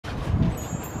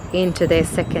into their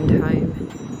second home,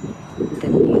 the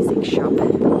music shop.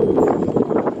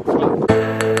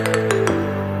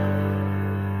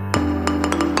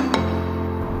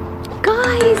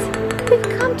 Guys,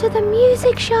 we've come to the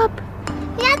music shop.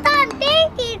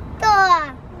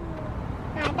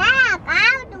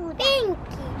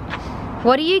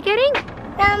 What are you getting?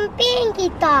 Pink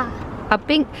guitar. A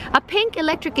pink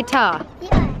electric guitar.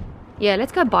 Yeah. Yeah,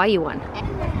 let's go buy you one.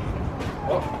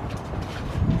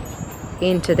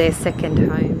 Into their second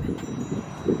home,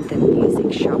 the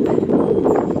music shop.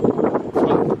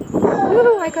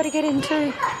 Ooh, I gotta get in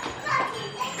too.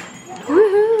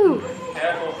 Woohoo!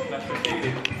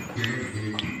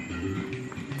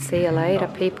 See you later,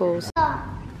 peoples.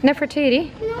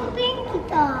 Nefertiti? No pink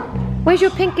guitar. Where's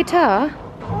your pink guitar?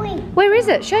 Where is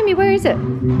it? Show me, where is it?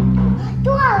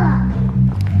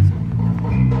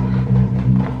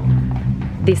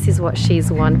 This is what she's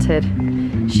wanted.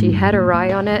 She had her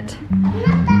eye on it.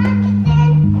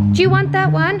 Do you want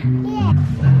that one? Yeah.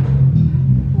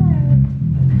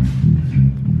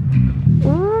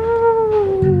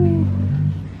 Ooh.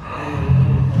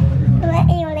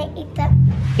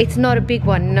 It's not a big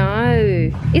one,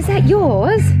 no. Is that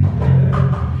yours?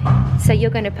 So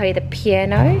you're going to play the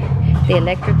piano, the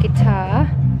electric guitar,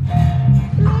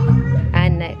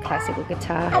 and the classical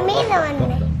guitar.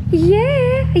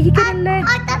 Yeah, are you going to learn?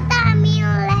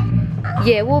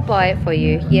 Yeah, we'll buy it for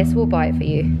you. Yes, we'll buy it for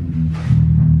you.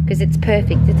 Because it's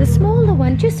perfect. It's a smaller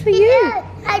one just for you.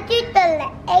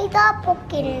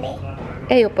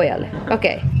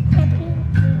 Okay.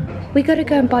 We got to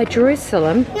go and buy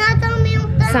Jerusalem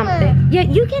something. Yeah,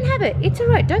 you can have it. It's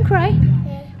alright, don't cry.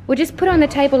 We'll just put it on the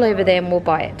table over there and we'll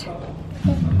buy it.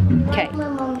 Okay. Like my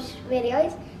mom's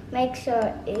videos, make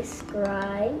sure to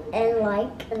subscribe and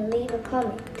like and leave a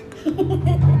comment.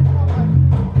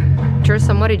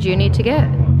 Jerusalem, what did you need to get?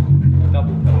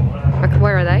 Okay,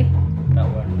 where are they?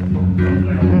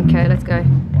 Okay, let's go.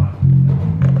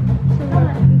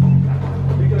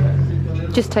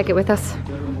 Just take it with us.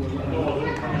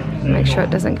 Make sure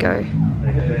it doesn't go.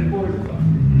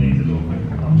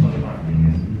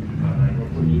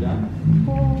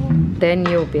 Then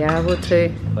you'll be able to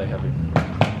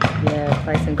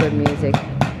play some good music.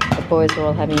 The boys are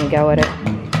all having a go at it.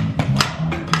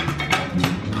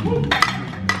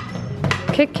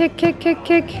 Kick, kick, kick, kick,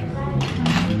 kick.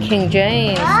 King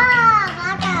James.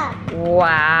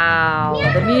 Wow,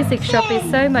 the music shop is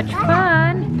so much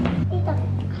fun.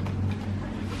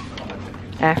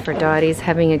 Aphrodite's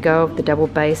having a go of the double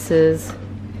basses.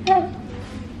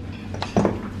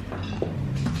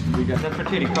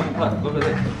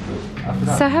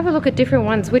 So have a look at different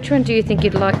ones. Which one do you think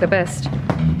you'd like the best? I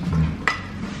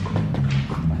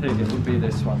think it would be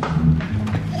this one.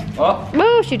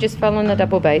 Oh, she just fell on the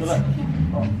double bass.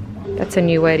 That's a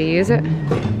new way to use it.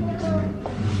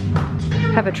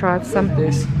 Have a try of some.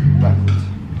 This, but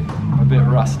I'm a bit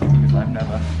rusty because I've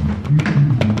never.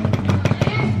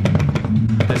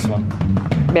 This one.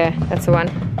 Yeah, that's the one.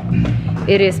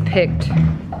 It is picked.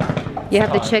 You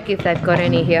have to check if they've got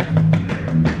any here.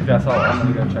 Yeah, so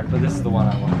I'm gonna go check, but this is the one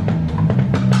I want.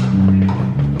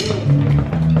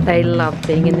 They love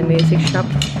being in the music shop.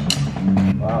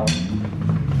 Wow.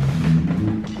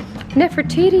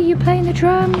 Nefertiti, you playing the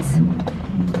drums?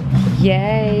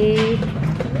 Yay!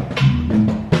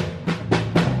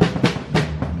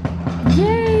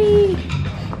 Yay!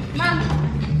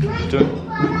 Do it.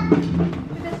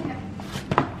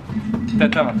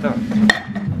 Tell me.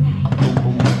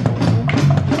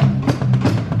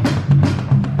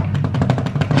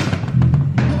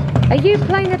 Are you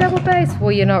playing the double bass?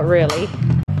 Well, you're not really.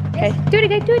 Okay, do it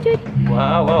again, do it.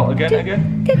 Wow,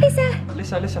 again. Go, Lisa.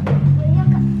 Lisa.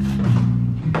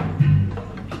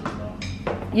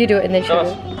 You do it and then she'll do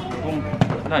it.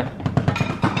 No.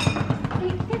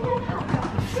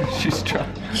 She's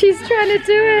trying to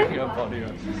do it. your body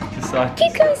up.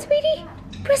 Keep going, sweetie.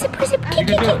 Press it. Kick.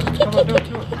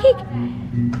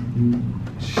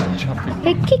 She's jumping.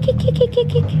 Hey, kick.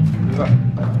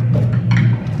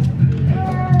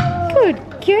 Good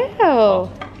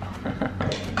girl.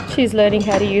 She's learning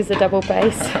how to use the double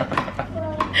bass.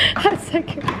 That's so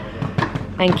good.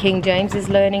 And King James is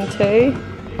learning too.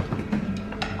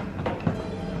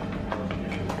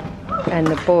 And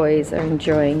the boys are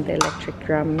enjoying the electric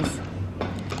drums.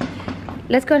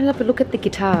 Let's go and have a look at the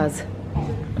guitars.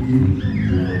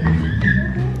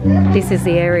 This is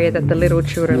the area that the little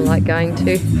children like going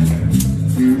to.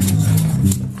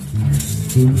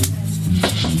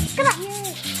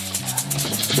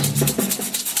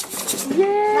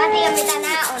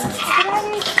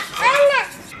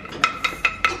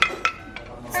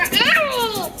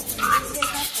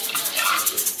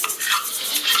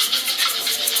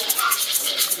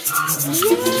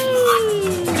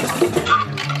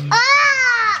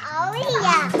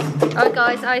 Oh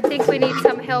guys, I think we need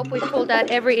some help. We've pulled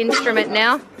out every instrument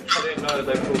now. I didn't know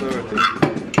they pulled everything.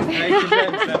 Asian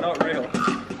games, they're not real.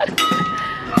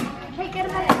 Wait,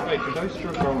 can those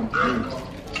still grow on trees?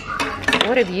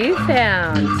 What have you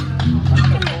found?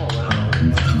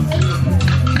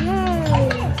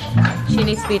 Yay. She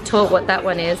needs to be taught what that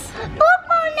one is.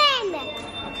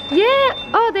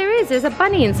 Yeah, oh there is, there's a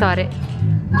bunny inside it.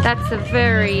 That's a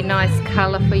very nice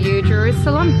colour for you,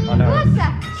 Jerusalem. I know,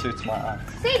 it suits my eye.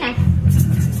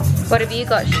 What have you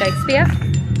got, Shakespeare?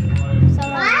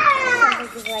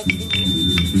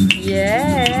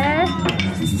 Yeah.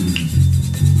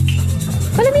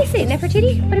 Well, let me see,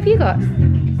 Nefertiti, what have you got?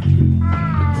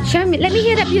 Show me, let me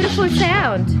hear that beautiful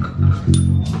sound.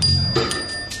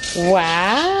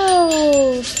 Wow,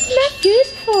 isn't that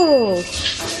beautiful?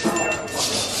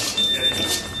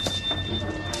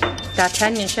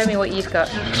 D'Artagnan, show me what you've got.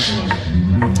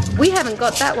 We haven't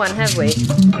got that one, have we?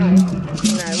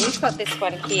 No, we've got this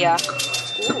one here.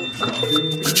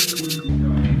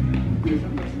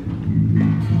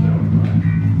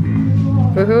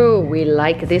 Ooh, we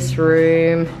like this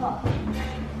room.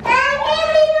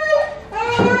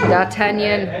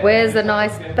 D'Artagnan, where's a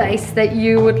nice base that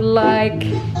you would like?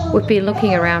 We've been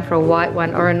looking around for a white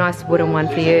one or a nice wooden one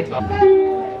for you.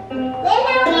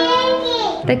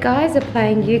 The guys are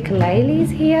playing ukuleles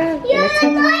here.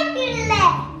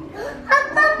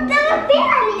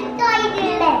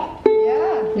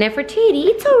 Nefertiti,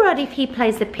 it's alright if he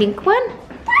plays the pink one.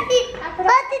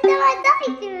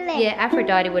 Yeah,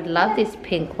 Aphrodite would love this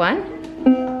pink one.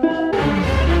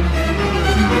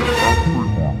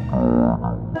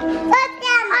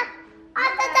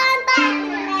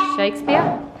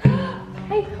 Shakespeare?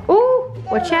 Hey, oh,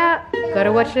 watch out.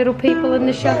 Gotta watch little people in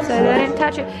the shop so they don't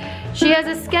touch it. She has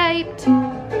escaped.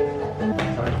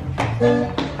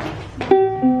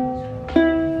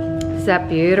 Is that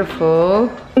beautiful?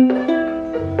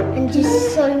 And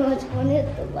just so much wanted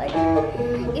to like.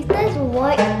 If there's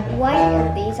white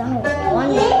of these, I want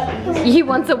one of these. You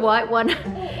want a white one?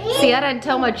 See, I don't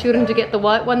tell my children to get the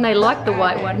white one. They like the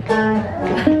white one.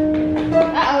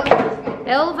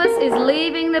 Elvis is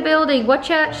leaving the building.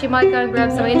 Watch out, she might go and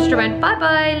grab some instrument.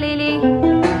 Bye-bye, Lily.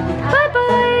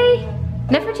 Bye-bye.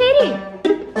 Nefertiti.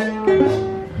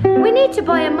 We need to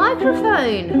buy a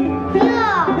microphone.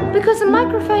 Yeah. Because the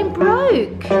microphone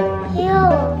broke.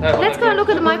 Yeah. Let's go and look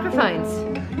at the microphones.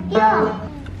 Yeah.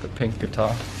 The pink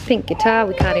guitar. Pink guitar,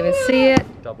 we can't even see it.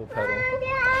 Double pedal.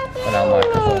 And our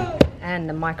microphone. And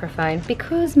the microphone,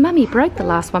 because Mummy broke the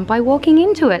last one by walking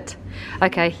into it.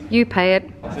 Okay, you pay it.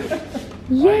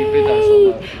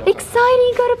 Yay!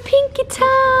 Exciting, got a pink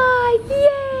guitar!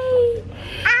 Yay!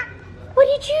 What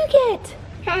did you get?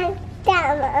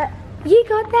 You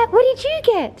got that? What did you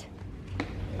get?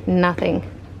 Nothing.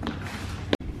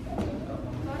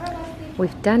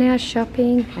 We've done our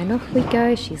shopping and off we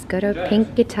go. She's got her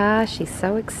pink guitar. She's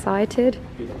so excited.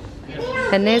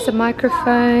 And there's a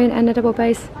microphone and a double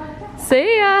bass.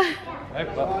 See ya! Bye.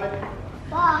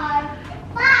 Bye.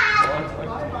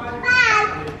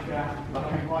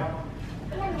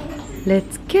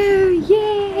 Let's go,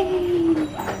 yay!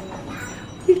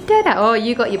 We've done it. Oh,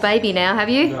 you got your baby now, have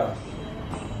you? Yeah.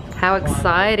 How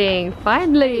exciting,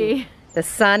 finally. The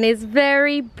sun is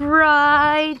very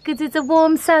bright because it's a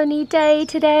warm sunny day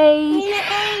today.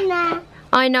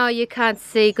 I know you can't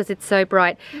see because it's so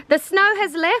bright. The snow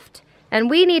has left and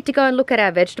we need to go and look at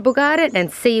our vegetable garden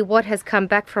and see what has come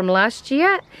back from last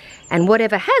year, and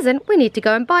whatever hasn't, we need to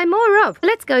go and buy more of.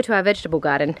 Let's go to our vegetable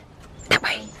garden. That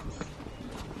way.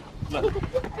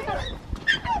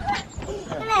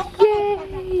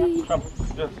 Yay! Come,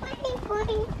 just.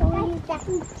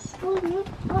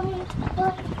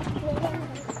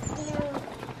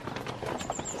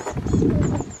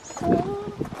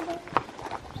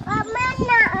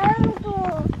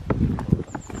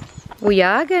 We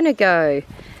are going to go.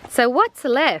 So what's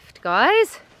left,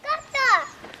 guys?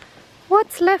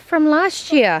 What's left from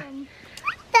last year?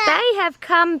 They have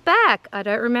come back. I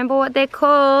don't remember what they're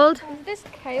called. This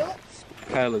kale.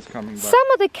 Kale is coming back.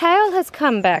 Some of the kale has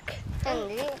come back. And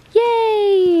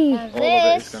Yay! All of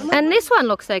it is coming back. And this one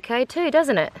looks okay too,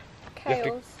 doesn't it? You have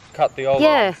to cut the old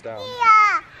Yeah. ones down.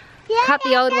 Cut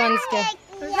the old ones down.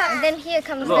 And then here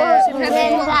comes Look. and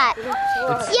then that.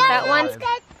 That one's,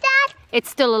 it's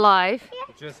still alive.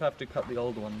 You just have to cut the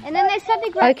old ones. And then there's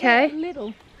something right Okay. there,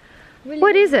 little. Really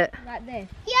What is it? right there.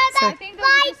 So-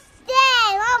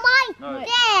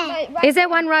 Is there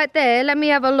one right there? Let me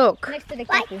have a look. Next to the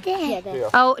coffee. Yeah, there.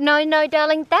 Oh, no, no,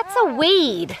 darling, that's a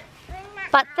weed.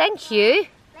 But thank you.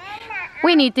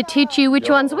 We need to teach you which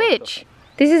one's which.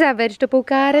 This is our vegetable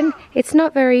garden. It's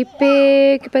not very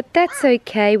big, but that's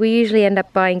okay. We usually end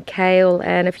up buying kale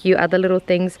and a few other little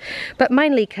things, but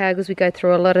mainly kale because we go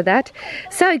through a lot of that.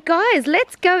 So guys,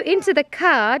 let's go into the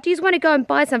car. Do you want to go and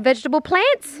buy some vegetable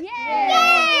plants?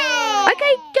 Yeah.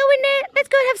 Okay, go in there. Let's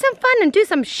go and have some fun and do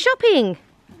some shopping.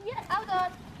 Yeah, I'll go.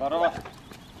 Varoa.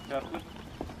 Careful.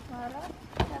 I'll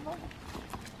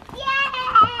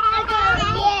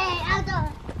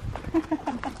go.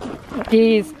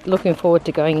 He's looking forward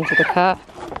to going into the car.